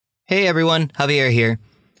Hey everyone, Javier here.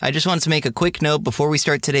 I just wanted to make a quick note before we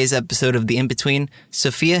start today's episode of The Inbetween.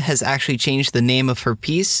 Sofia has actually changed the name of her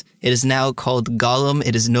piece. It is now called Gollum.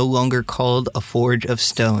 It is no longer called A Forge of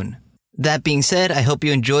Stone. That being said, I hope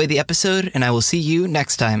you enjoy the episode, and I will see you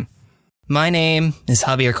next time. My name is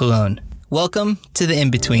Javier Colon. Welcome to The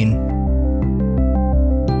Inbetween.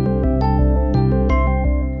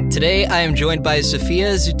 Today, I am joined by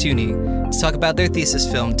Sofia Zitouni to talk about their thesis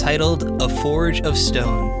film titled A Forge of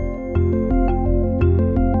Stone.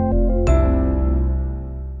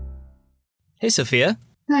 Hey, Sofia.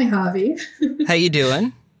 Hi, Javi. How you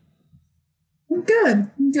doing? I'm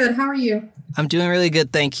good. How are you? I'm doing really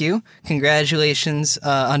good, thank you. Congratulations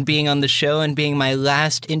on being on the show and being my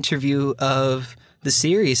last interview of the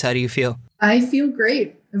series. How do you feel? I feel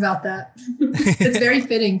great about that. It's very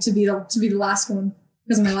fitting to be the last one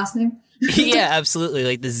because of my last name. Yeah, absolutely,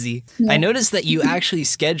 like the Z. Yeah. I noticed that you actually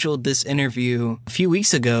scheduled this interview a few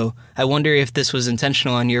weeks ago. I wonder if this was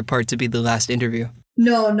intentional on your part to be the last interview.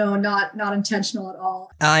 No, not intentional at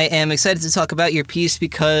all. I am excited to talk about your piece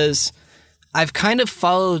because I've kind of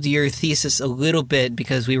followed your thesis a little bit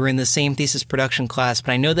because we were in the same thesis production class,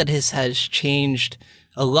 but I know that his has changed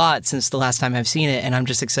a lot since the last time I've seen it, and I'm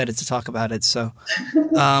just excited to talk about it. So,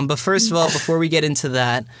 but first of all, before we get into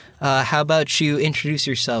that, how about you introduce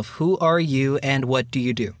yourself? Who are you and what do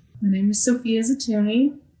you do? My name is Sofia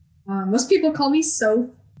Zitouni. Most people call me Soph.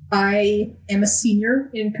 I am a senior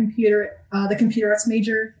in the computer arts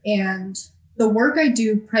major, and the work I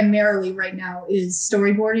do primarily right now is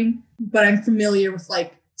storyboarding, but I'm familiar with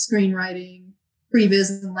like screenwriting, previs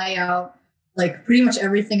and layout, like pretty much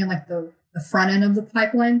everything in like the front end of the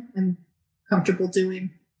pipeline I'm comfortable doing.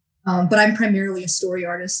 But I'm primarily a story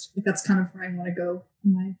artist. Like that's kind of where I want to go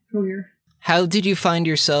in my career. How did you find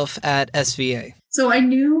yourself at SVA? So I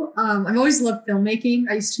knew, I've always loved filmmaking.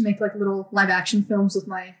 I used to make like little live action films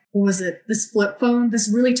with this flip phone,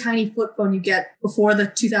 this really tiny flip phone you get before the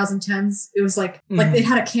 2010s. It was like it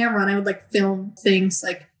had a camera and I would like film things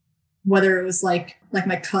like whether it was like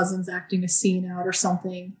my cousins acting a scene out or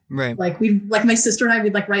something. Right. Like my sister and I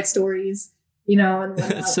would like write stories, you know. And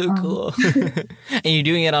that's so cool. And you're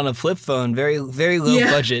doing it on a flip phone, very, very low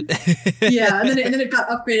budget. Yeah. And then it got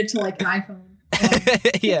upgraded to like an iPhone.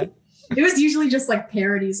 Yeah. It was usually just like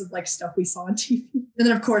parodies of like stuff we saw on TV. And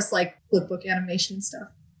then of course like flipbook animation and stuff.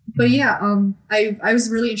 But yeah, I was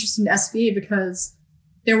really interested in SVA because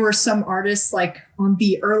there were some artists like on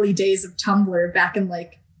the early days of Tumblr back in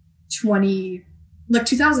like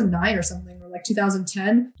 2009 or something, or like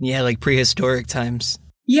 2010. Yeah, like prehistoric times.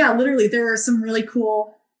 Yeah, literally there were some really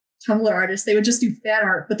cool Tumblr artists. They would just do fan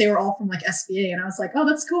art, but they were all from like SVA. And I was like, oh,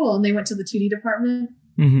 that's cool. And they went to the 2D department.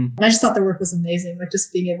 Mm-hmm. And I just thought their work was amazing, like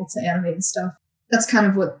just being able to animate and stuff. That's kind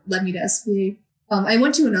of what led me to SVA. I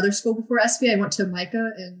went to another school before SVA. I went to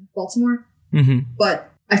MICA in Baltimore,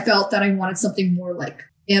 but I felt that I wanted something more like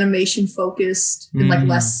animation focused and like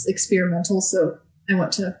less experimental. So I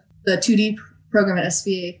went to the 2D program at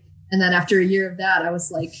SVA. And then after a year of that, I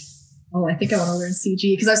was like, oh, I think I want to learn CG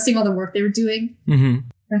because I was seeing all the work they were doing. And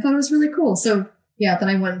I thought it was really cool. So yeah, then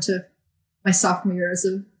I went into my sophomore year as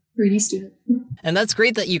a 3D student. And that's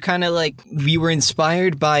great that you kind of like, you were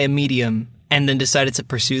inspired by a medium and then decided to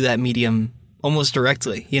pursue that medium almost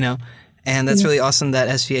directly, you know? And that's really awesome that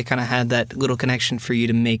SVA kind of had that little connection for you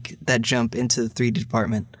to make that jump into the 3D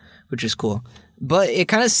department, which is cool. But it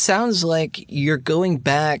kind of sounds like you're going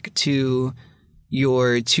back to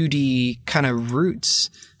your 2D kind of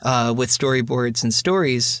roots with storyboards and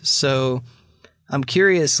stories. So I'm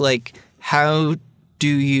curious, like, how do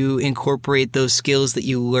you incorporate those skills that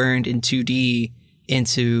you learned in 2D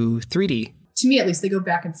into 3D? To me, at least, they go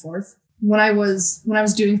back and forth. When I was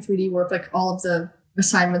doing 3D work, like all of the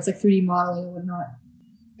assignments, like 3D modeling and whatnot,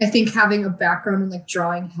 I think having a background in like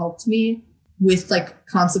drawing helped me with like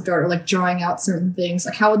concept art or like drawing out certain things.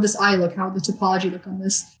 Like how would this eye look? How would the topology look on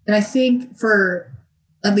this? And I think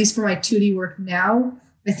at least for my 2D work now,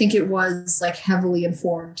 I think it was like heavily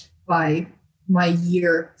informed by my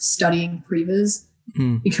year studying previs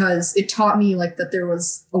because it taught me like that there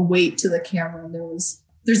was a weight to the camera and there's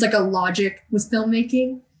like a logic with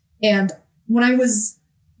filmmaking. And when I was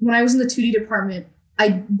in the 2D department,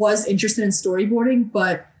 I was interested in storyboarding,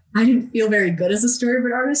 but I didn't feel very good as a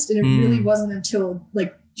storyboard artist. And it really wasn't until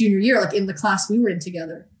like junior year, like in the class we were in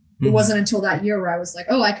together. It wasn't until that year where I was like,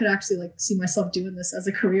 oh, I could actually like see myself doing this as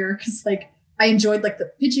a career. Cause like I enjoyed like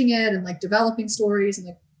the pitching it and like developing stories and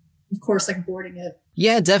like, of course, like boarding it.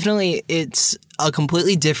 Yeah, definitely. It's a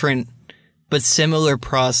completely different but similar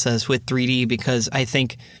process with 3D because I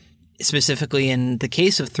think specifically in the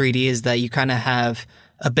case of 3D is that you kind of have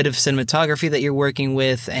a bit of cinematography that you're working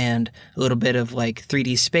with and a little bit of like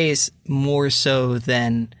 3D space, more so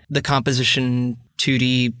than the composition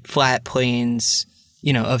 2D flat planes,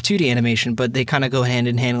 of 2D animation, but they kind of go hand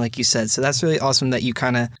in hand, like you said. So that's really awesome that you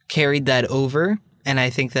kind of carried that over. And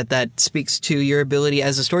I think that that speaks to your ability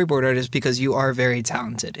as a storyboard artist, because you are very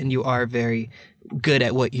talented and you are very good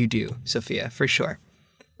at what you do, Sofia, for sure.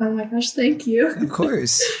 Oh my gosh, thank you. Of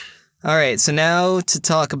course. All right, so now to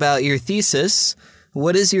talk about your thesis.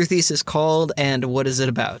 What is your thesis called and what is it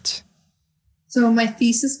about? So my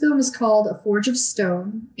thesis film is called A Forge of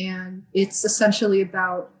Stone, and it's essentially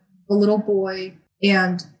about a little boy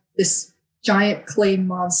and this giant clay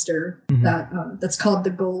monster that's called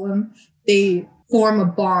the Golem. They form a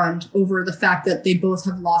bond over the fact that they both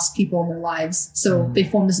have lost people in their lives. So they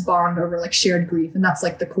form this bond over like shared grief. And that's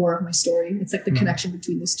like the core of my story. It's like the connection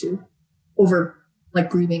between these two over like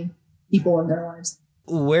grieving people in their lives.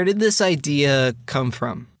 Where did this idea come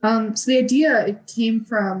from? So the idea, it came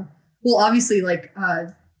from, well, obviously like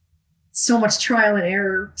so much trial and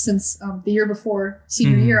error since the year before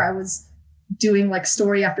senior year. I was doing like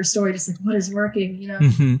story after story, just like what is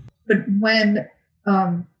working, But when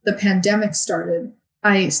the pandemic started,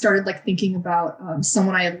 I started like thinking about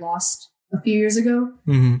someone I had lost a few years ago,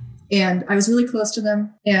 and I was really close to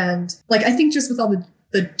them. And like, I think just with all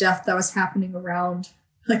the death that was happening around,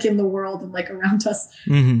 like in the world and like around us,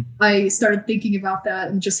 I started thinking about that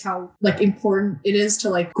and just how like important it is to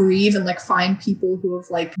like grieve and like find people who have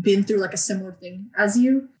like been through like a similar thing as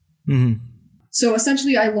you. So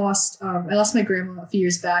essentially I lost my grandma a few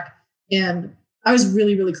years back, and I was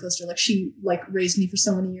really, really close to her. Like she like raised me for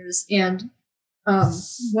so many years. And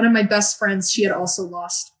one of my best friends, she had also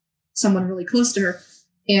lost someone really close to her.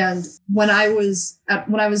 And when I was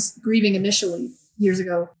grieving initially years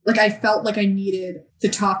ago, like I felt like I needed to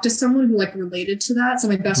talk to someone who like related to that. So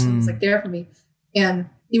my best friend was like there for me. And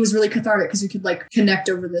it was really cathartic because we could like connect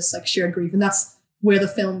over this like shared grief. And that's where the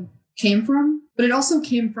film came from. But it also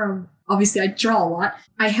came from, obviously I draw a lot.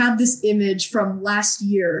 I had this image from last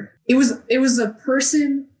year. It was a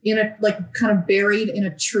person in a like kind of buried in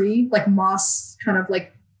a tree, like moss kind of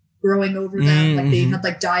like growing over them, like they had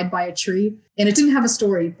like died by a tree. And it didn't have a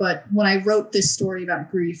story, but when I wrote this story about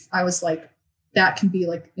grief, I was like, that can be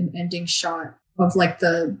like an ending shot of like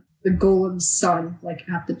the golem's son, like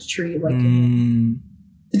at the tree, like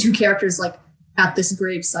the two characters like at this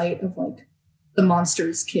grave site of like the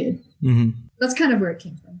monster's kid. That's kind of where it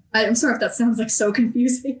came from. I'm sorry if that sounds like so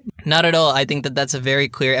confusing. Not at all. I think that that's a very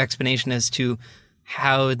clear explanation as to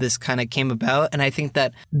how this kind of came about. And I think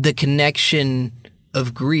that the connection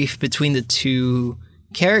of grief between the two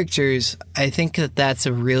characters, I think that that's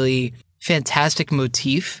a really fantastic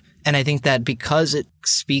motif. And I think that because it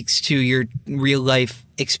speaks to your real life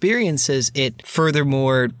experiences, it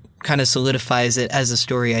furthermore kind of solidifies it as a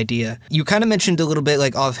story idea. You kind of mentioned a little bit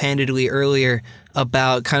like offhandedly earlier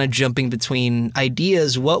about kind of jumping between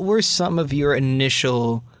ideas. What were some of your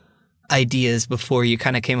initial ideas before you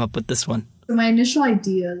kind of came up with this one? So my initial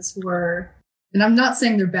ideas were, and I'm not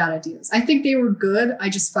saying they're bad ideas. I think they were good. I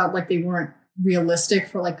just felt like they weren't realistic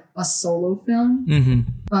for like a solo film.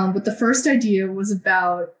 But the first idea was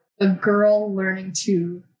about a girl learning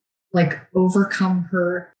to like overcome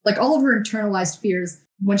her, like all of her internalized fears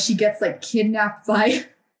when she gets like kidnapped by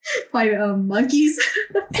monkeys.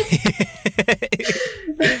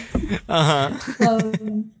 That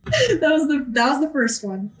was the first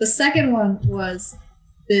one. The second one was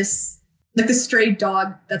this like a stray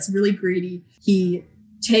dog that's really greedy. He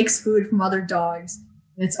takes food from other dogs,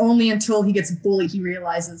 and it's only until he gets bullied he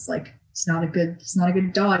realizes like he's not a good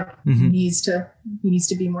dog. He needs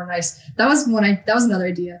to be more nice. That was another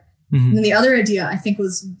idea. And then the other idea I think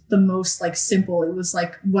was the most like simple. It was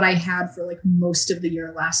like what I had for like most of the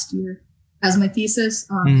year last year as my thesis.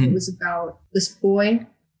 It was about this boy,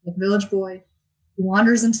 like village boy, who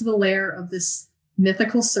wanders into the lair of this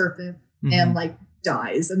mythical serpent and like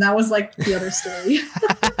dies. And that was like the other story.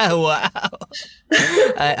 Wow.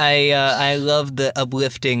 I love the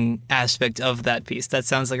uplifting aspect of that piece. That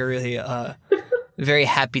sounds like a really very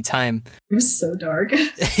happy time. It was so dark.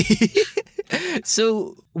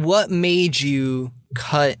 So what made you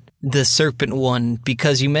cut the serpent one?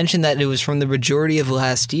 Because you mentioned that it was from the majority of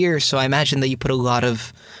last year, so I imagine that you put a lot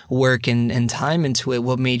of work and time into it.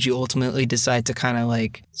 What made you ultimately decide to kind of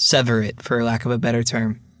like sever it, for lack of a better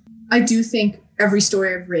term? I do think every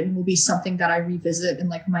story I've written will be something that I revisit in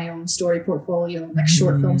like my own story portfolio and like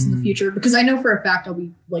short films in the future, because I know for a fact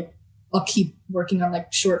I'll keep working on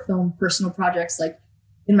like short film personal projects like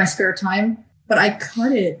in my spare time. But I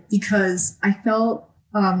cut it because I felt,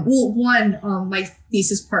 my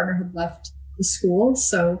thesis partner had left the school.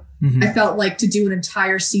 So I felt like to do an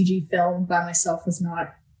entire CG film by myself was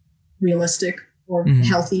not realistic or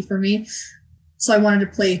healthy for me. So I wanted to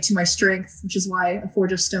play to my strength, which is why A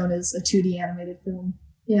Forge of Stone is a 2D animated film.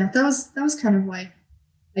 Yeah, that was kind of why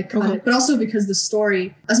I cut it. But also because the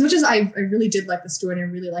story, as much as I really did like the story and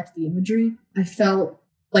I really liked the imagery, I felt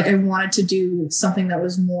like I wanted to do something that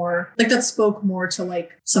was more, like that spoke more to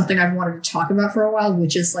like something I've wanted to talk about for a while,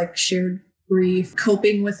 which is like shared grief,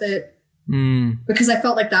 coping with it. Because I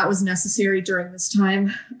felt like that was necessary during this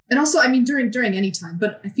time. And also, I mean, during any time,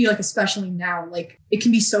 but I feel like especially now, like it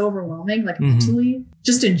can be so overwhelming, like mentally,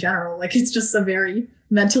 just in general. Like it's just a very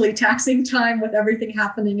mentally taxing time with everything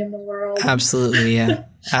happening in the world. Absolutely, yeah.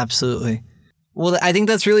 Absolutely. Well, I think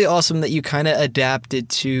that's really awesome that you kind of adapted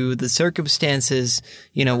to the circumstances,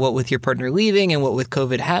 you know, what with your partner leaving and what with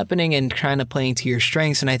COVID happening and kind of playing to your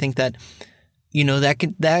strengths. And I think that, you know,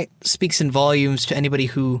 that speaks in volumes to anybody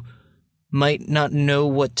who might not know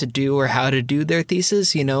what to do or how to do their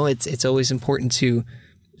thesis. You know, it's always important to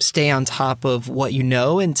stay on top of what you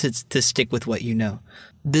know and to stick with what you know.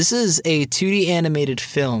 This is a 2D animated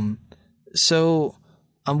film. So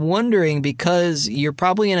I'm wondering, because you're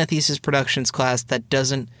probably in a thesis productions class that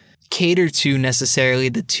doesn't cater to necessarily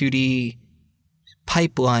the 2D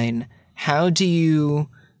pipeline, how do you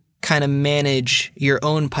kind of manage your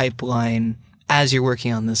own pipeline as you're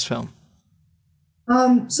working on this film?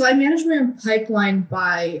 So I manage my own pipeline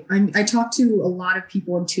by, I talk to a lot of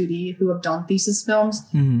people in 2D who have done thesis films.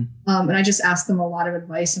 And I just ask them a lot of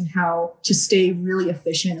advice on how to stay really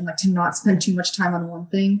efficient and like to not spend too much time on one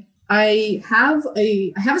thing. I have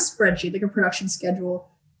a spreadsheet, like a production schedule,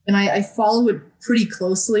 and I follow it pretty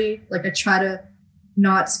closely. Like I try to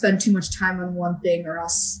not spend too much time on one thing or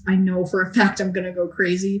else I know for a fact I'm going to go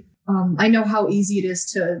crazy. I know how easy it is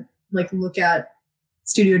to like look at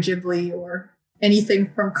Studio Ghibli or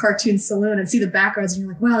anything from Cartoon Saloon and see the backgrounds and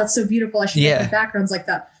you're like, wow, that's so beautiful. I should make the backgrounds like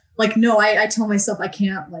that. Like, no, I tell myself I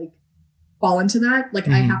can't like fall into that. Like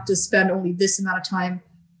I have to spend only this amount of time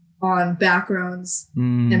on backgrounds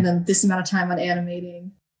and then this amount of time on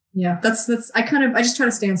animating. Yeah, that's I just try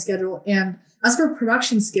to stay on schedule. And as for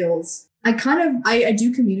production skills, I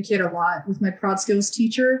do communicate a lot with my prod skills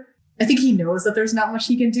teacher. I think he knows that there's not much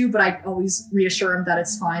he can do, but I always reassure him that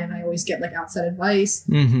it's fine. And I always get like outside advice.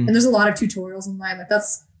 And there's a lot of tutorials online. Like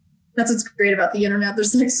that's what's great about the internet.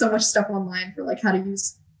 There's like so much stuff online for like how to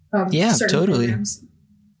use certain programs.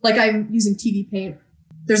 Like I'm using TV Paint.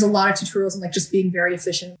 There's a lot of tutorials on like just being very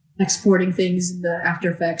efficient, exporting things in the After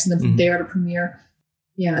Effects and then from there to Premiere.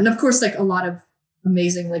 Yeah. And of course, like a lot of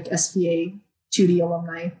amazing like SVA 2D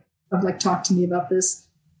alumni have like talked to me about this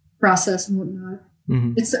process and whatnot.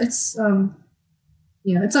 It's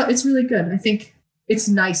really good. I think it's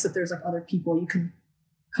nice that there's like other people you can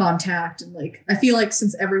contact. And like, I feel like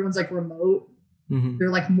since everyone's like remote, they're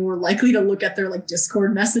like more likely to look at their like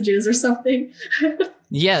Discord messages or something.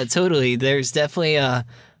 Yeah, totally. There's definitely a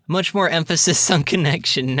much more emphasis on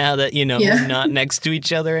connection now that, you know, we're not next to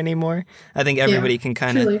each other anymore. I think everybody can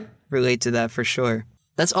kind of relate to that for sure.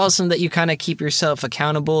 That's awesome that you kind of keep yourself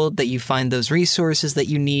accountable, that you find those resources that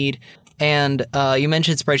you need. And you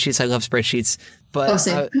mentioned spreadsheets. I love spreadsheets, but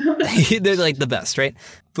they're like the best, right?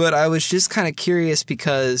 But I was just kind of curious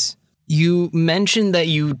because you mentioned that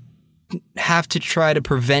you have to try to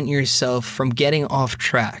prevent yourself from getting off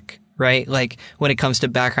track, right? Like when it comes to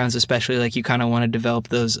backgrounds, especially, like you kind of want to develop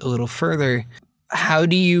those a little further. How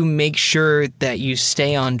do you make sure that you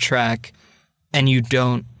stay on track and you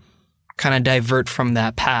don't kind of divert from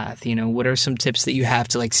that path? You know, what are some tips that you have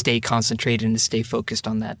to like stay concentrated and to stay focused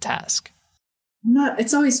on that task?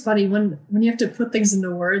 It's always funny when you have to put things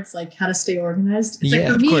into words, like how to stay organized. It's like,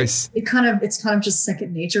 for of me, course. It's kind of just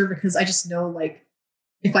second nature because I just know like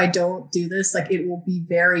if I don't do this, like it will be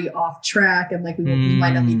very off track and like we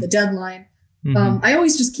might not meet the deadline. I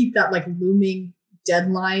always just keep that like looming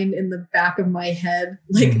deadline in the back of my head,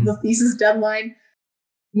 like the thesis deadline.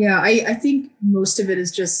 Yeah, I think most of it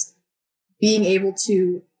is just being able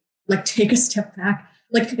to like take a step back,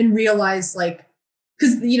 like and realize like,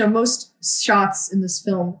 because you know most shots in this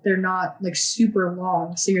film they're not like super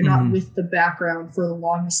long, so you're not with the background for the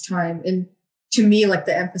longest time. And to me, like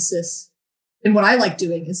the emphasis and what I like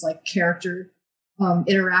doing is like character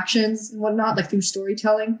interactions and whatnot, like through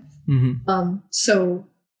storytelling. So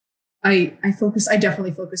I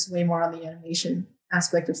definitely focus way more on the animation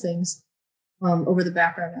aspect of things over the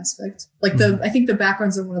background aspect. Like I think the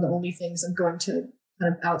backgrounds are one of the only things I'm going to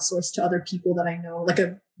kind of outsource to other people that I know, like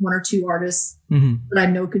one or two artists that I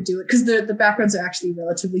know could do it. Cause the backgrounds are actually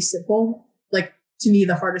relatively simple. Like to me,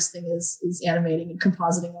 the hardest thing is animating and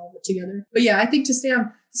compositing all of it together. But yeah, I think to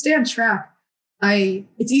stay on track,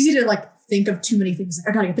 it's easy to like think of too many things. Like,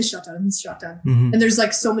 I gotta get this shot done and this shot done. Mm-hmm. And there's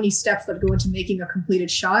like so many steps that go into making a completed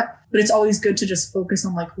shot, but it's always good to just focus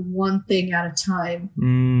on like one thing at a time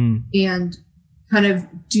and kind of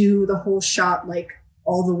do the whole shot like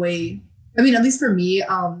all the way. I mean, at least for me,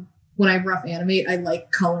 when I rough animate, I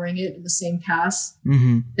like coloring it in the same pass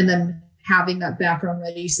and then having that background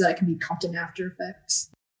ready so that it can be cut in After Effects.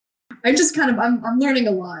 I'm just kind of, I'm learning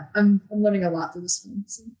a lot. I'm learning a lot through this one.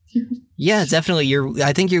 So. Yeah, definitely.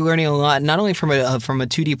 I think you're learning a lot, not only from a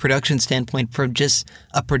 2D production standpoint, from just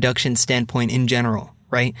a production standpoint in general,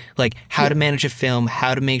 right? Like how to manage a film,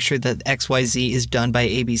 how to make sure that XYZ is done by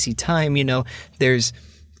ABC time. You know, there's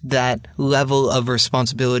that level of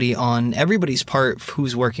responsibility on everybody's part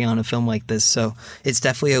who's working on a film like this. So it's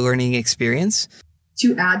definitely a learning experience.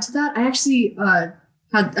 To add to that, I actually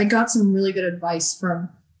I got some really good advice from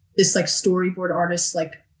this like storyboard artist,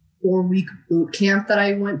 like 4-week boot camp that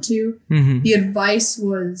I went to. The advice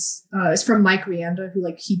was, it's from Mike Rianda, who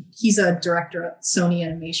like, he's a director at Sony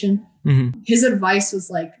Animation. His advice was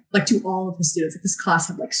like to all of his students, like this class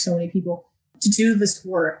had like so many people, to do this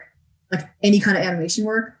work, like any kind of animation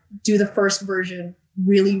work, do the first version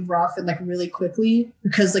really rough and like really quickly,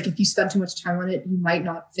 because like if you spend too much time on it, you might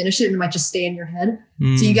not finish it and it might just stay in your head.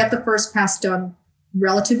 So you get the first pass done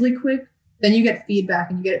relatively quick, then you get feedback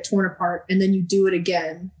and you get it torn apart, and then you do it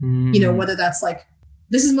again. You know, whether that's like,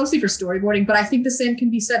 this is mostly for storyboarding, but I think the same can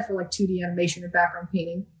be said for like 2D animation or background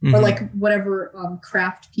painting or like whatever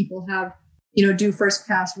craft people have. You know, do first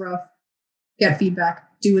pass rough, get feedback,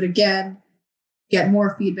 do it again, get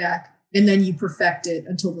more feedback, and then you perfect it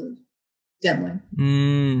until the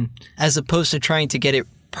deadline. As opposed to trying to get it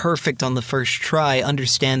perfect on the first try,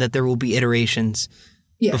 understand that there will be iterations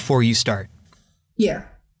before you start. Yeah.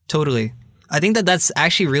 Totally. I think that that's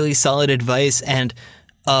actually really solid advice, and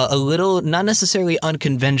a little, not necessarily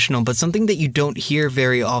unconventional, but something that you don't hear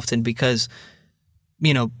very often because,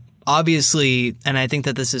 you know, obviously, and I think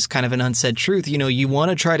that this is kind of an unsaid truth, you know, you want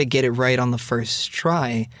to try to get it right on the first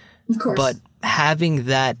try. Of course. But having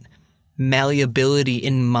that malleability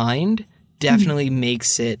in mind definitely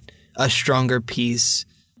makes it a stronger piece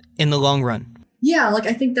in the long run. Yeah, like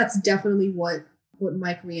I think that's definitely what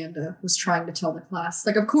Mike Rianda was trying to tell the class.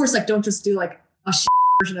 Like, of course, like don't just do like a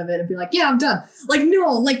version of it and be like, yeah, I'm done. Like,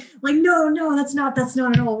 no, no, that's not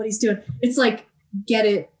at all what he's doing. It's like, get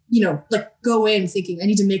it, you know, like go in thinking I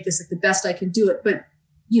need to make this like the best I can do it. But,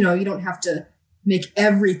 you know, you don't have to make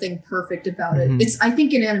everything perfect about it. I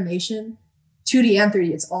think in animation, 2D and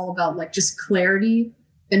 3D, it's all about like just clarity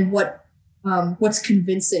and what's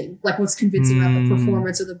convincing, like what's convincing about the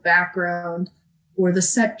performance or the background or the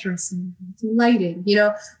set dressing, the lighting, you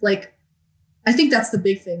know, like, I think that's the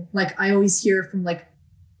big thing. Like I always hear from like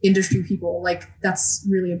industry people, like that's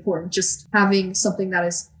really important. Just having something that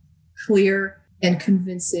is clear and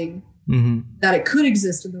convincing that it could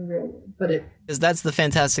exist in the real world, but because that's the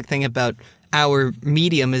fantastic thing about our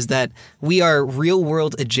medium is that we are real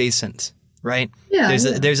world adjacent, right? Yeah.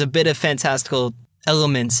 There's a bit of fantastical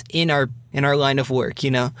elements in our line of work,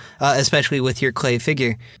 you know, especially with your clay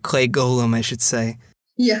golem, I should say.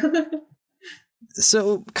 Yeah.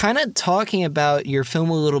 So kind of talking about your film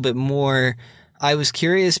a little bit more, I was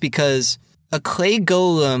curious because a clay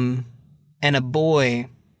golem and a boy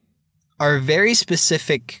are very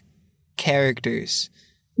specific characters.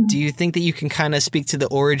 Do you think that you can kind of speak to the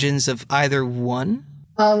origins of either one?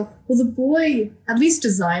 Well, the boy, at least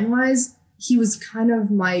design-wise, he was kind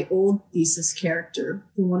of my old thesis character,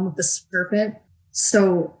 the one with the serpent.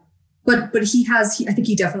 So, but I think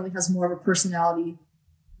he definitely has more of a personality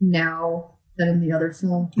now than in the other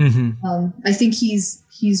film. I think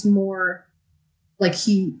he's more like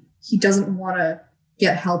he doesn't want to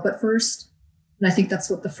get help at first. And I think that's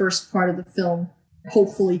what the first part of the film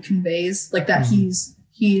hopefully conveys, like that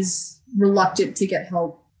he's reluctant to get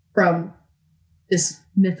help from this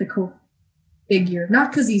mythical figure,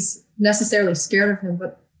 not because he's necessarily scared of him,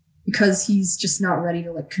 but because he's just not ready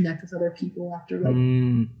to like connect with other people after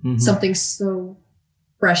like something so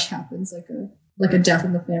fresh happens, like a death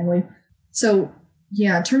in the family. So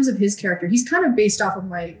yeah, in terms of his character, he's kind of based off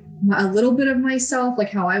of a little bit of myself,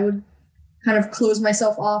 like how I would kind of close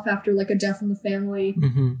myself off after like a death in the family.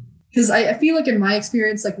 Because I feel like in my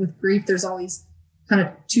experience, like with grief, there's always kind of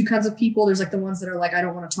two kinds of people. There's like the ones that are like, I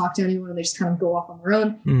don't want to talk to anyone, and they just kind of go off on their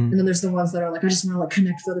own. And then there's the ones that are like, I just want to like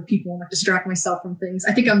connect with other people and like distract myself from things.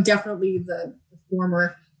 I think I'm definitely the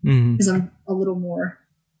former, because I'm a little more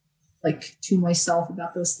like to myself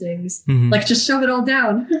about those things. Like just shove it all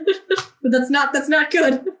down. But that's not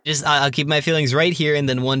good. Just I'll keep my feelings right here, and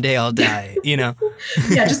then one day I'll die, you know?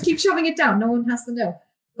 Yeah, just keep shoving it down. No one has to know.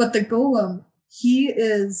 But the golem, he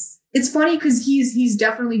is. It's funny because he's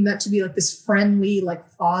definitely meant to be like this friendly, like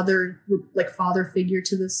father figure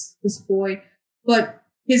to this boy, but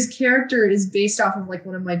his character is based off of like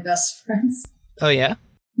one of my best friends. Oh yeah,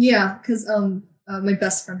 yeah, because my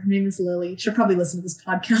best friend, her name is Lily. She'll probably listen to this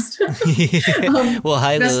podcast. Well,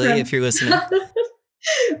 hi Lily, friend. if you're listening.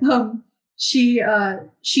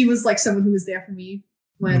 She was like someone who was there for me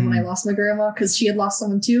when I lost my grandma, because she had lost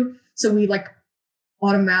someone too. So we like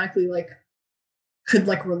automatically like could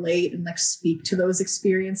like relate and like speak to those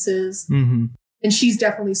experiences. Mm-hmm. And she's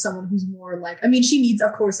definitely someone who's more like, I mean, she needs,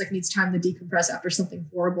 of course, like needs time to decompress after something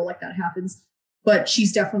horrible like that happens. But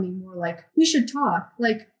she's definitely more like, we should talk.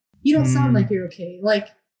 Like, you don't sound like you're okay. Like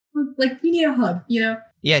you need a hug, you know?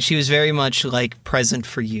 Yeah, she was very much like present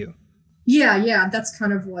for you. Yeah. That's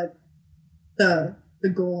kind of what the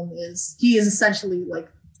golem is. He is essentially like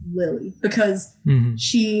Lily, because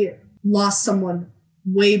she lost someone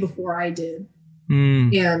way before I did.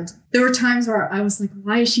 And there were times where I was like,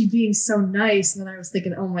 why is she being so nice? And then I was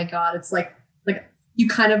thinking, oh my God, it's like you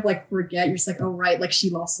kind of like forget. You're just like, oh right, like she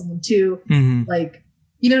lost someone too. Like,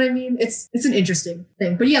 you know what I mean? It's an interesting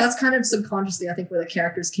thing. But yeah, that's kind of subconsciously, I think, where the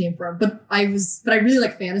characters came from. But I really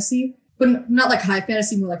like fantasy, but not like high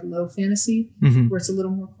fantasy, more like low fantasy, where it's a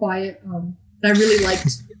little more quiet. And I really liked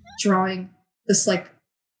drawing this like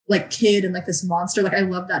kid and like this monster. Like I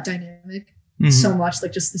love that dynamic so much.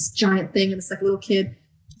 Like just this giant thing and this like little kid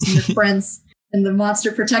and their friends, and the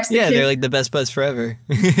monster protects the kid. They're like the best buds forever.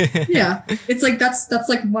 Yeah, it's like that's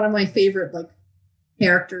like one of my favorite like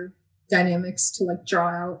character dynamics to like draw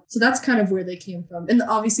out. So that's kind of where they came from. And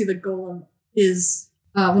obviously the golem is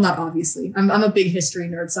well, not obviously. I'm a big history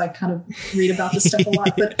nerd, so I kind of read about this stuff a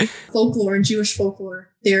lot. But folklore and Jewish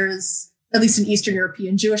folklore, there's, at least in Eastern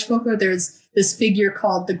European Jewish folklore, there's this figure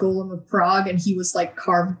called the Golem of Prague, and he was like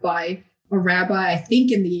carved by a rabbi, I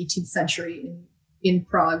think in the 18th century in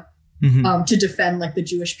Prague, to defend like the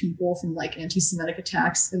Jewish people from like anti-Semitic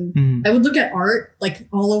attacks. And I would look at art like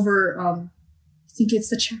all over, I think it's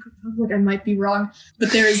the Czech Republic, I might be wrong,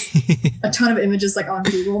 but there's a ton of images like on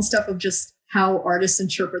Google and stuff of just how artists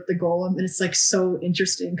interpret the golem. And it's like so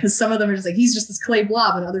interesting, because some of them are just like, he's just this clay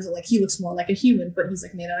blob, and others are like, he looks more like a human, but he's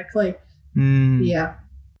like made out of clay. Yeah.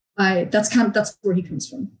 That's where he comes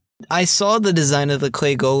from. I saw the design of the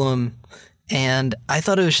clay golem, and I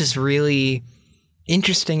thought it was just really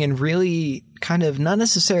interesting and really kind of not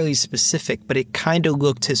necessarily specific, but it kind of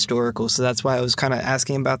looked historical. So that's why I was kind of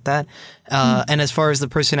asking about that. And as far as the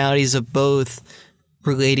personalities of both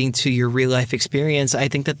relating to your real life experience, I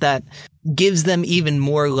think that gives them even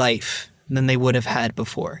more life than they would have had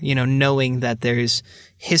before, you know, knowing that there's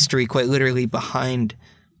history quite literally behind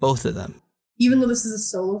both of them. Even though this is a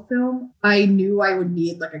solo film, I knew I would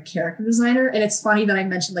need like a character designer. And it's funny that I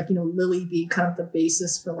mentioned like, you know, Lily being kind of the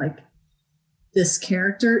basis for like this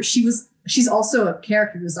character. She's also a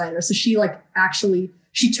character designer. So she like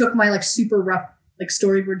she took my like super rough like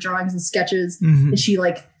storyboard drawings and sketches, and she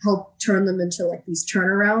like helped turn them into like these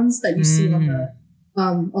turnarounds that you see on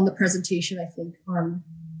the presentation, I think, on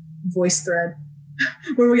VoiceThread,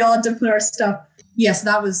 where we all had to put our stuff. Yes,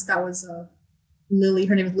 that was Lily.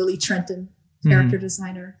 Her name is Lily Trenton, character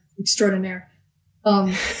designer extraordinaire.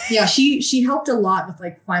 Yeah, she helped a lot with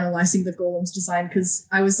like finalizing the golem's design, because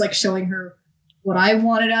I was like showing her what I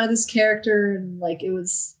wanted out of this character, and like it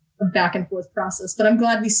was a back and forth process. But I'm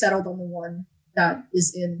glad we settled on the one that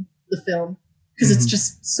is in the film, because it's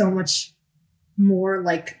just so much more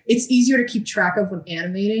like, it's easier to keep track of when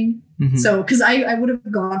animating. So because I would have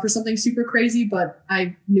gone for something super crazy, but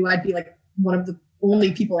I knew I'd be like one of the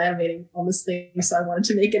only people animating on this thing, so I wanted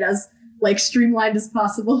to make it as like streamlined as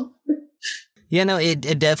possible. Yeah, no, it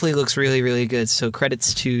definitely looks really, really good. So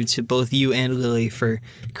credits to both you and Lily for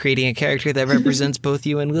creating a character that represents both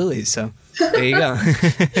you and Lily. So there you go.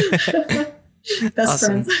 Best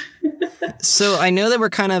awesome. friends. So I know that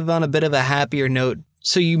we're kind of on a bit of a happier note.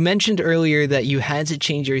 So you mentioned earlier that you had to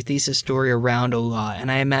change your thesis story around a lot.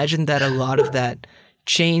 And I imagine that a lot of that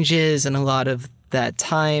changes and a lot of that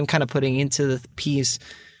time kind of putting into the piece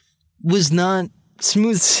was not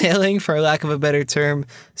smooth sailing, for lack of a better term.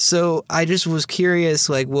 So I just was curious,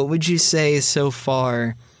 like, what would you say so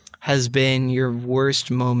far has been your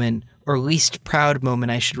worst moment, or least proud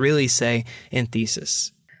moment, I should really say, in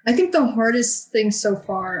thesis? I think the hardest thing so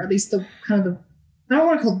far, at least the kind of I don't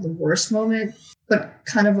want to call it the worst moment, but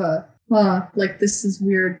kind of a, like this is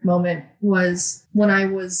weird moment, was when I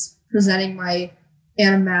was presenting my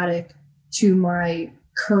animatic to my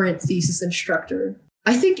current thesis instructor.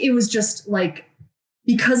 I think it was just like,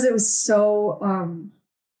 because it was so,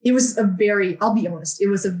 it was I'll be honest, it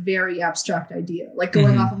was a very abstract idea. Like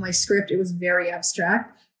going off of my script, it was very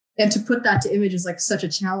abstract. And to put that to image is like such a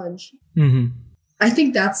challenge. Mm-hmm. I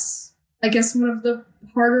think that's, I guess, one of the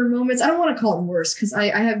harder moments. I don't want to call it worse because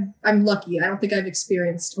I'm lucky. I don't think I've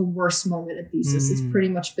experienced a worse moment at thesis. It's pretty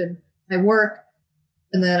much been I work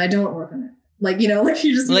and then I don't work on it. Like, you know, like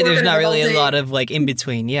you just like there's not really a lot of like in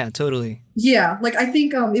between. Yeah, totally. Yeah, like I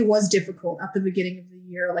think it was difficult at the beginning of the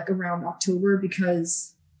year, like around October,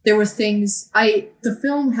 because there were things the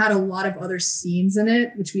film had a lot of other scenes in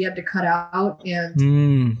it which we had to cut out,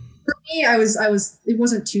 and for me, it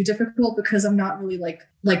wasn't too difficult because I'm not really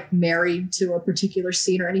like married to a particular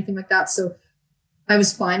scene or anything like that. So I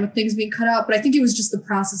was fine with things being cut out, but I think it was just the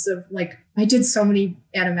process of like, I did so many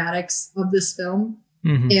animatics of this film.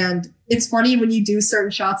 And it's funny when you do certain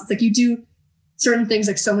shots, it's like you do certain things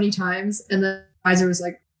like so many times. And the advisor was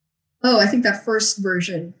like, oh, I think that first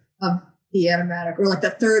version of the animatic or like the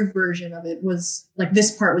third version of it was like,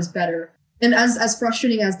 this part was better. And as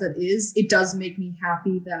frustrating as that is, it does make me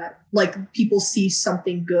happy that like people see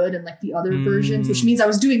something good in like the other versions, which means I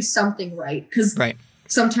was doing something right. Because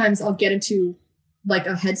sometimes I'll get into like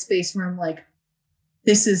a headspace where I'm like,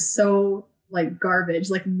 this is so like garbage.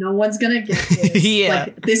 Like no one's gonna get this.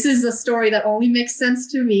 Like this is a story that only makes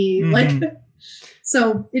sense to me. Like,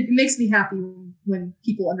 so it makes me happy when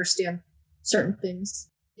people understand certain things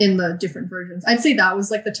in the different versions. I'd say that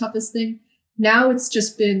was like the toughest thing. Now it's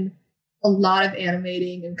just been a lot of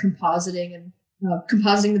animating and compositing and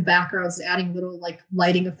compositing the backgrounds and adding little like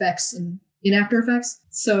lighting effects in After Effects.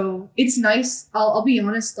 So it's nice. I'll be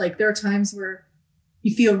honest. Like there are times where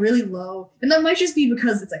you feel really low, and that might just be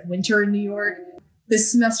because it's like winter in New York.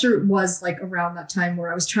 This semester was like around that time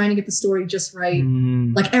where I was trying to get the story just right,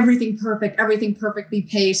 like everything perfect, everything perfectly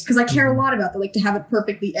paced, because I care a lot about that, like to have it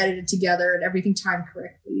perfectly edited together and everything timed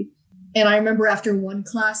correctly. And I remember after one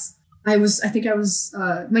class, my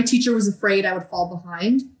teacher was afraid I would fall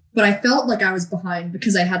behind, but I felt like I was behind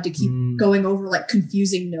because I had to keep going over like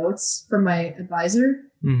confusing notes from my advisor.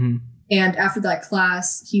 And after that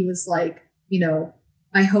class, he was like, you know,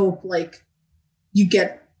 I hope like you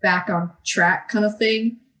get back on track kind of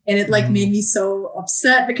thing. And it like made me so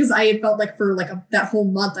upset because I had felt like for like that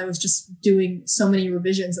whole month, I was just doing so many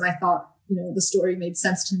revisions and I thought, you know, the story made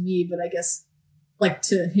sense to me, but I guess like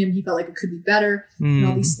to him, he felt like it could be better and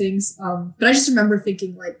all these things. But I just remember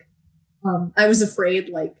thinking like, I was afraid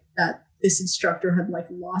like that this instructor had like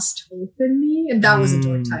lost hope in me. And that was a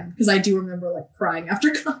dark time because I do remember like crying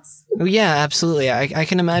after class. Oh, yeah, absolutely. I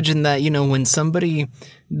can imagine that, you know, when somebody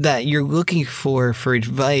that you're looking for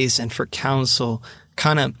advice and for counsel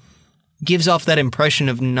kind of gives off that impression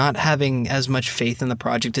of not having as much faith in the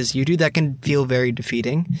project as you do, that can feel very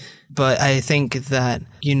defeating. But I think that,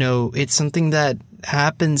 you know, it's something that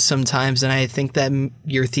happens sometimes. And I think that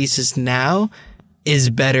your thesis now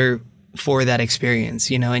is better for that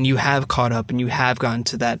experience, you know, and you have caught up and you have gotten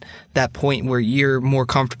to that point where you're more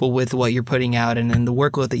comfortable with what you're putting out and the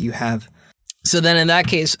workload that you have. So then in that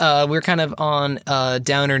case, we're kind of on a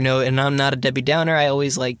downer note, and I'm not a Debbie Downer. I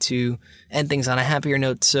always like to end things on a happier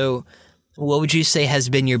note. So what would you say has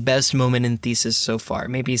been your best moment in thesis so far?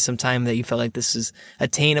 Maybe some time that you felt like this is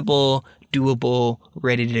attainable, doable,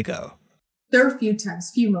 ready to go. There are a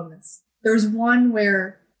few moments. There was one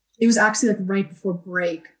where it was actually like right before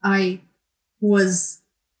break. I was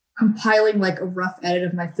compiling like a rough edit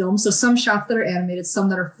of my film. So some shots that are animated, some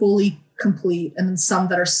that are fully complete, and then some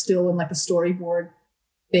that are still in like a storyboard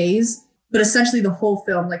phase. But essentially the whole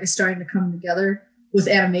film like is starting to come together with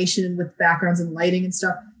animation and with backgrounds and lighting and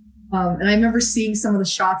stuff. And I remember seeing some of the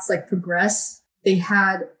shots like progress. They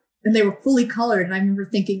were fully colored. And I remember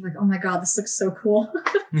thinking like, oh my God, this looks so cool.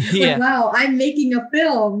 Like, wow, I'm making a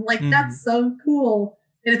film. Like, that's so cool.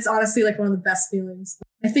 And it's honestly like one of the best feelings.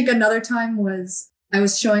 I think another time was I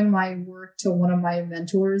was showing my work to one of my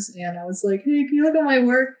mentors and I was like, hey, can you look at my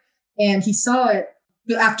work? And he saw it.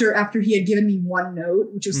 But after he had given me one note,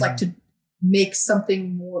 which was like to make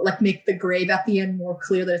something more, like make the grave at the end more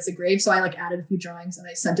clear that it's a grave. So I like added a few drawings and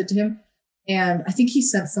I sent it to him. And I think he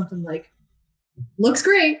sent something like, looks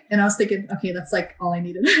great. And I was thinking, okay, that's like all I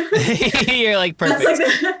needed. You're like, perfect.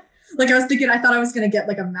 Like I was thinking, I thought I was going to get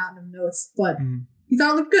like a mountain of notes, but he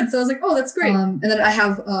thought it looked good. So I was like, oh, that's great. And then I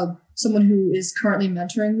have someone who is currently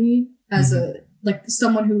mentoring me as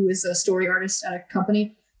someone who is a story artist at a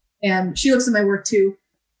company. And she looks at my work too.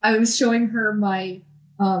 I was showing her my,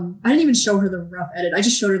 I didn't even show her the rough edit. I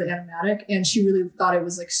just showed her the animatic and she really thought it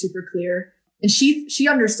was like super clear. And she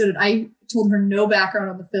understood it. I told her no background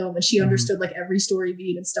on the film and she understood like every story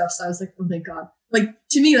beat and stuff. So I was like, oh thank God. Like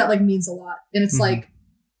to me, that like means a lot. And it's like,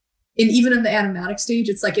 and even in the animatic stage,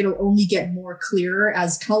 it's like, it'll only get more clearer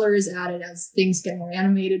as color is added, as things get more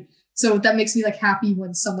animated. So that makes me like happy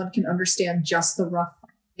when someone can understand just the rough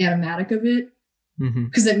animatic of it,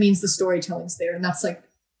 because it means the storytelling's there, and that's like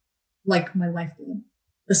my lifeblood.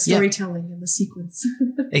 The storytelling and the sequence.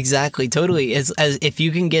 Exactly, totally. As if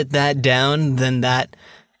you can get that down, then that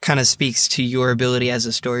kind of speaks to your ability as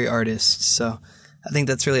a story artist. So I think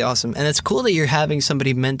that's really awesome. And it's cool that you're having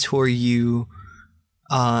somebody mentor you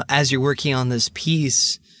as you're working on this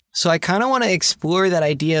piece. So I kind of want to explore that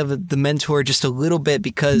idea of the mentor just a little bit,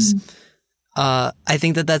 because I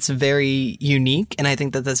think that that's very unique. And I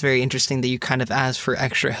think that that's very interesting that you kind of ask for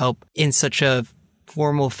extra help in such a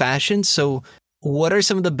formal fashion. So what are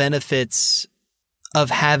some of the benefits of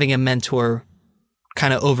having a mentor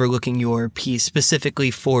kind of overlooking your piece specifically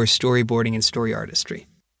for storyboarding and story artistry?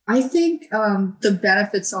 I think the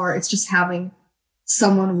benefits are, it's just having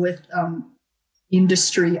someone with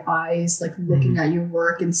industry eyes, like looking at your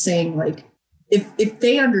work and saying, like, if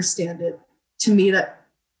they understand it, to me, that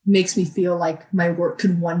makes me feel like my work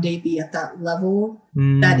could one day be at that level,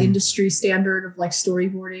 that industry standard of like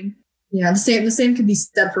storyboarding. Yeah, the same could be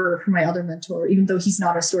said for my other mentor. Even though he's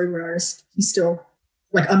not a storyboard artist, he still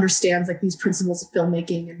like understands like these principles of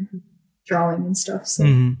filmmaking and drawing and stuff. So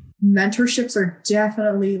mentorships are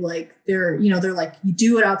definitely like, they're like, you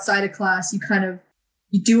do it outside of class,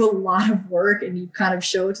 you do a lot of work and you kind of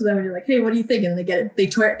show it to them and you're like, hey, what do you think? And they get it, they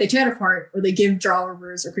tear it apart, or they give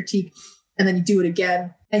drawovers or critique, and then you do it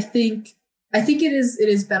again. I think it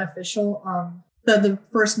is beneficial. The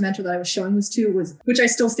first mentor that I was showing this to was, which I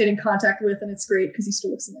still stayed in contact with, and it's great because he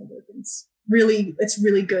still looks at my work, and it's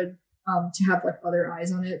really good to have like other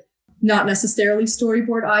eyes on it. Not necessarily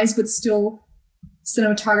storyboard eyes, but still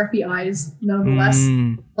cinematography eyes nonetheless.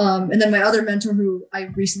 And then my other mentor, who I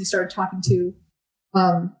recently started talking to,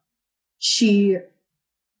 she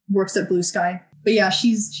works at Blue Sky. But yeah,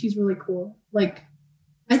 she's really cool. Like,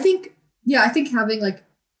 I think having like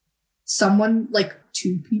someone, like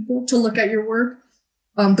two people to look at your work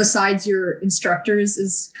besides your instructors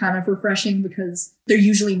is kind of refreshing, because they're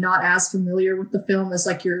usually not as familiar with the film as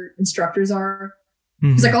like your instructors are.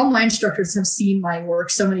 Because like all my instructors have seen my work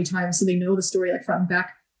so many times, so they know the story like front and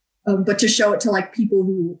back. But to show it to like people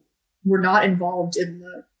who were not involved in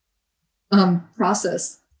the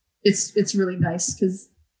process, it's really nice, because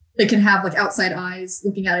they can have like outside eyes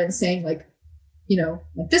looking at it and saying like,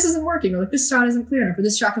 like this isn't working, or like this shot isn't clear enough, or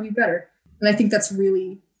this shot could be better. And I think that's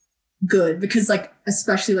really good, because like,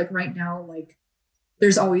 especially like right now, like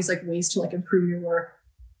there's always like ways to like improve your work.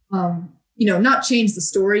 Not change the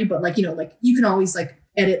story, but like, like you can always like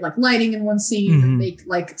edit like lighting in one scene and make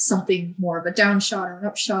like something more of a down shot or an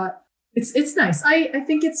up shot. It's nice. I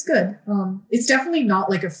think it's good. It's definitely not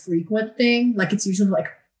like a frequent thing. Like it's usually like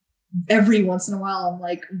every once in a while I'm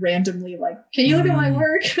like randomly like, can you look at my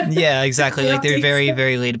work? Yeah, exactly. Like they're very,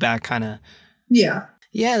 very laid back kind of. Yeah.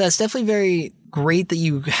 Yeah, that's definitely very great that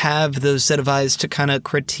you have those set of eyes to kind of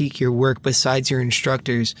critique your work besides your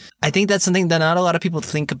instructors. I think that's something that not a lot of people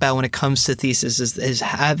think about when it comes to thesis, is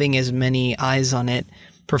having as many eyes on it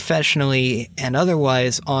professionally and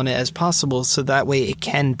otherwise on it as possible, so that way it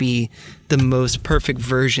can be the most perfect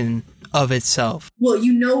version of itself. Well,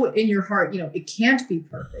 in your heart, it can't be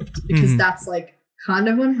perfect, because that's like kind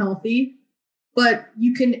of unhealthy, but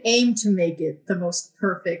you can aim to make it the most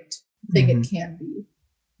perfect thing it can be.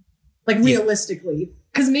 Like realistically,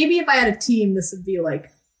 because maybe if I had a team, this would be like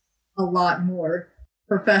a lot more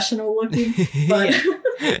professional looking, but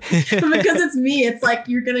because it's me, it's like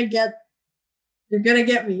you're gonna get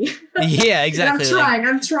me. Yeah, exactly.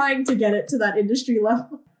 I'm trying to get it to that industry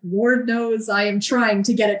level. Lord knows I am trying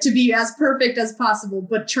to get it to be as perfect as possible,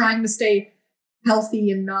 but trying to stay healthy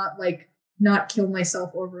and not kill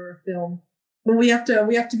myself over a film. But we have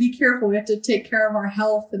to be careful. We have to take care of our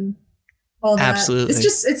health and all that. Absolutely.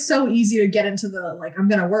 It's so easy to get into the like, I'm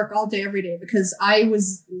going to work all day, every day, because I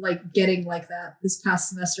was like getting like that this past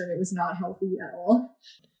semester, and it was not healthy at all.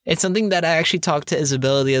 It's something that I actually talked to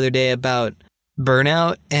Isabella the other day about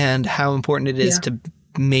burnout and how important it is to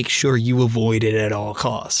make sure you avoid it at all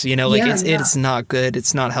costs. It's not good.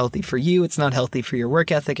 It's not healthy for you. It's not healthy for your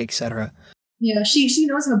work ethic, etc. Yeah, she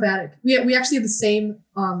knows how bad it. We actually have the same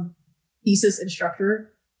thesis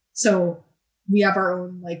instructor, so we have our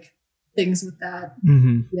own like things with that.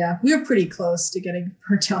 Yeah, we were pretty close to getting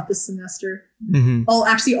burnt out this semester. All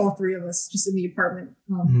three of us, just in the apartment,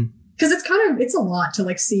 because it's a lot to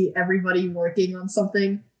like see everybody working on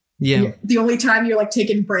something. Yeah, the only time you're like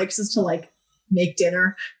taking breaks is to like make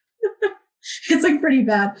dinner. It's like pretty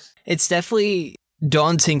bad. It's definitely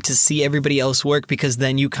daunting to see everybody else work, because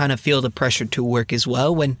then you kind of feel the pressure to work as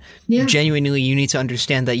well, when genuinely you need to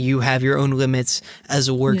understand that you have your own limits as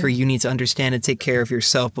a worker. You need to understand and take care of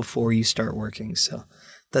yourself before you start working. So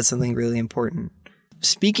that's something really important.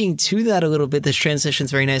 speaking to that a little bit, this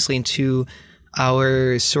transitions very nicely into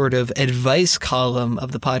our sort of advice column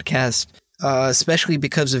of the podcast, especially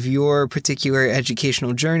because of your particular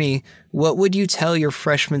educational journey. What would you tell your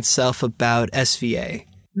freshman self about SVA?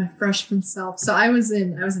 My freshman self. So I was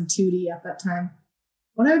in 2D at that time.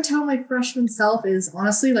 What I would tell my freshman self is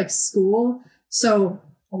honestly like school. So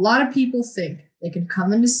a lot of people think they can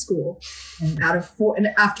come into school and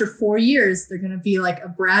after 4 years, they're going to be like a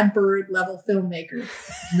Brad Bird level filmmaker.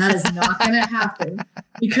 And that is not going to happen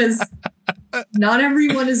because not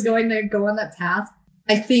everyone is going to go on that path.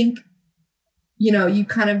 I think, you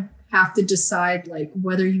kind of have to decide like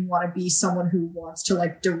whether you want to be someone who wants to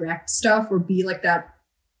like direct stuff or be like that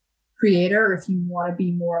creator, or if you want to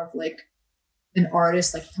be more of like an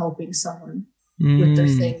artist, like helping someone with their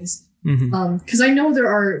things. Because I know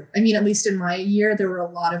at least in my year, there were a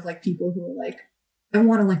lot of like people who were like, I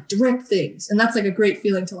want to like direct things. And that's like a great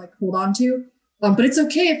feeling to like hold on to. But it's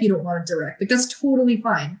okay if you don't want to direct. Like that's totally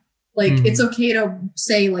fine. Like it's okay to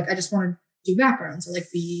say like, I just want to do backgrounds or like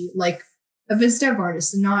be like a viz dev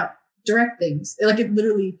artist and not direct things. Like it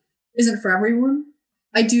literally isn't for everyone.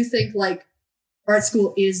 I do think like art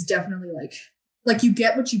school is definitely like you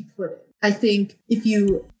get what you put in. I think if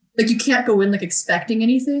you can't go in like expecting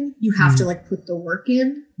anything, you have to like put the work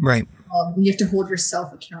in. Right. You have to hold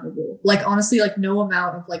yourself accountable. Like honestly, like no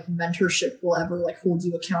amount of like mentorship will ever like hold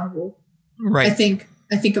you accountable. Right. I think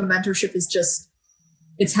a mentorship is just,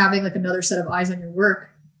 it's having like another set of eyes on your work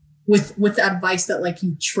with advice that like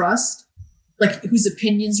you trust, like whose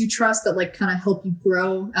opinions you trust that like kind of help you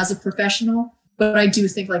grow as a professional. But I do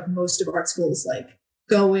think like most of art schools like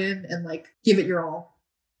go in and like give it your all.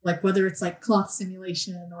 Like whether it's like cloth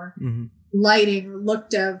simulation or lighting or look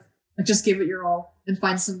dev, like just give it your all and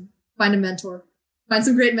find a mentor, find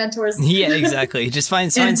some great mentors. Yeah, exactly. Just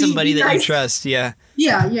find somebody that nice. You trust. Yeah.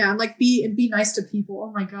 Yeah. And like be nice to people.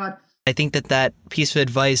 Oh my God. I think that piece of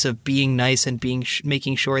advice of being nice and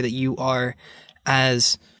making sure that you are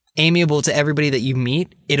as amiable to everybody that you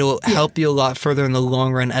meet, it'll help you a lot further in the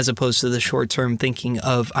long run, as opposed to the short term thinking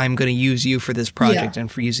of I'm going to use you for this project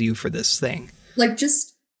and for use you for this thing. Like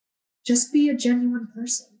just be a genuine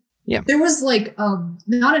person. Yeah. There was like,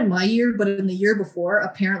 not in my year, but in the year before,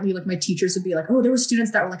 apparently like my teachers would be like, oh, there were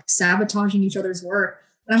students that were like sabotaging each other's work.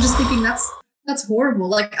 And I'm just thinking that's horrible.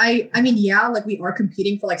 Like, I mean, yeah, like we are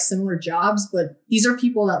competing for like similar jobs, but these are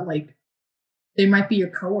people that like, they might be your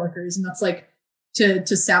coworkers, and that's like to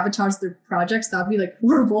sabotage their projects. That'd be like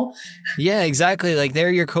horrible. Yeah, exactly. Like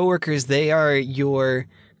they're your coworkers. They are your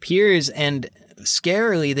peers, and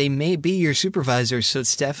scarily, they may be your supervisors. So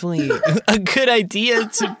it's definitely a good idea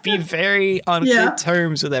to be very on good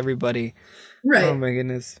terms with everybody. Right. Oh my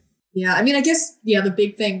goodness. Yeah. I mean, I guess, the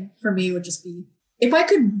big thing for me would just be if I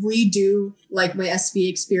could redo like my SVA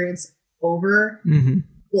experience over.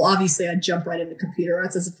 Well, obviously I'd jump right into computer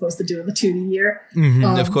arts as opposed to doing the 2D year.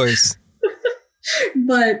 Of course.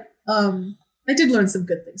 But I did learn some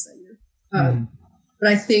good things that year. But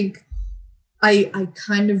I think I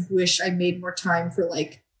kind of wish I made more time for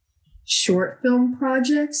like short film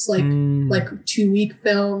projects, like 2-week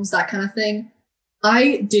films, that kind of thing.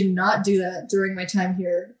 I did not do that during my time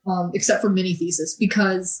here, except for mini thesis,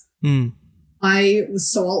 because I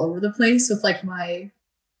was so all over the place with like my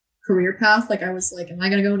career path. Like I was like, am I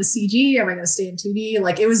going to go into CG? Am I going to stay in 2D?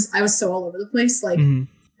 Like I was so all over the place. Like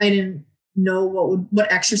I didn't know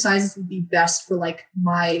what exercises would be best for like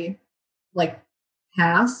my like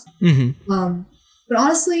path. But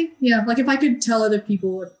honestly, like if I could tell other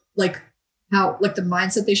people like how like the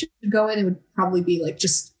mindset they should go in, it would probably be like,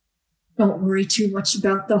 just don't worry too much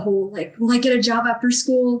about the whole like, will I get a job after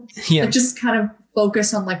school? Like just kind of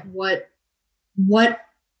focus on like what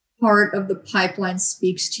part of the pipeline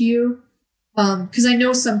speaks to you. Because I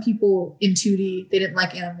know some people in 2D, they didn't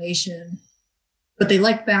like animation, but they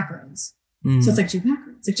like backgrounds. So it's like, do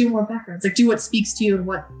backgrounds, like do more backgrounds, like do what speaks to you and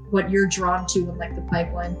what you're drawn to in like the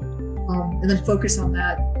pipeline. And then focus on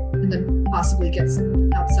that, and then possibly get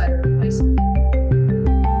some outsider advice.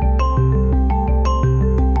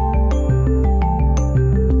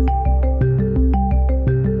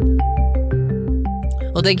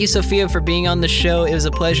 Well, thank you, Sofia, for being on the show. It was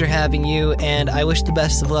a pleasure having you, and I wish the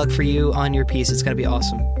best of luck for you on your piece. It's going to be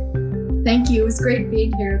awesome. Thank you. It was great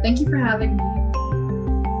being here. Thank you for having me.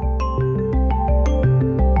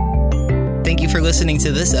 Thank you for listening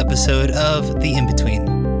to this episode of The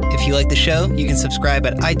Inbetween. If you like the show, you can subscribe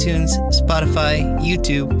at iTunes, Spotify,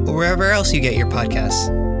 YouTube, or wherever else you get your podcasts.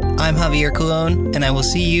 I'm Javier Colon, and I will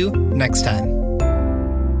see you next time.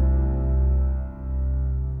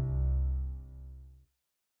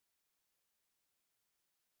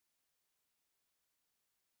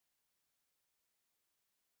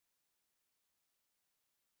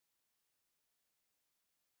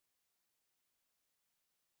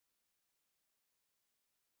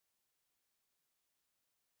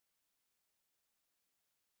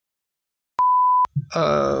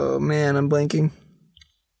 Oh man, I'm blanking.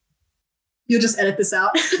 You'll just edit this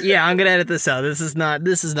out. Yeah, I'm gonna edit this out. This is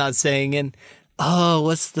not saying in. Oh,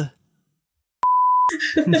 what's the?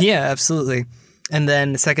 Yeah, absolutely. And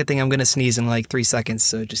then the second thing, I'm gonna sneeze in like 3 seconds.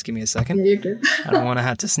 So just give me a second. Yeah, you're good. I don't want to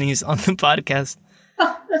have to sneeze on the podcast.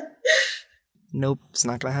 Nope, it's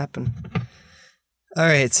not gonna happen. All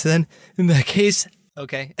right, so then in that case,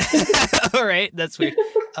 okay. All right, that's weird.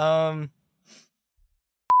 Oh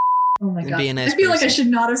my god! Be a nice I feel like I person.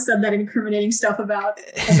 should not have said that incriminating stuff about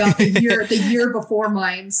the year before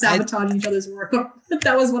mine, sabotaging each other's work.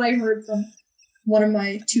 That was what I heard from one of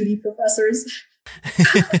my 2D professors.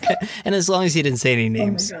 And as long as you didn't say any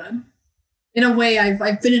names. Oh my god! In a way,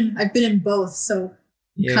 I've been in both, so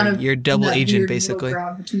you're double in that agent weird middle basically.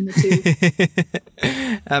 ground between the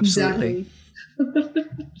two. Absolutely. Exactly.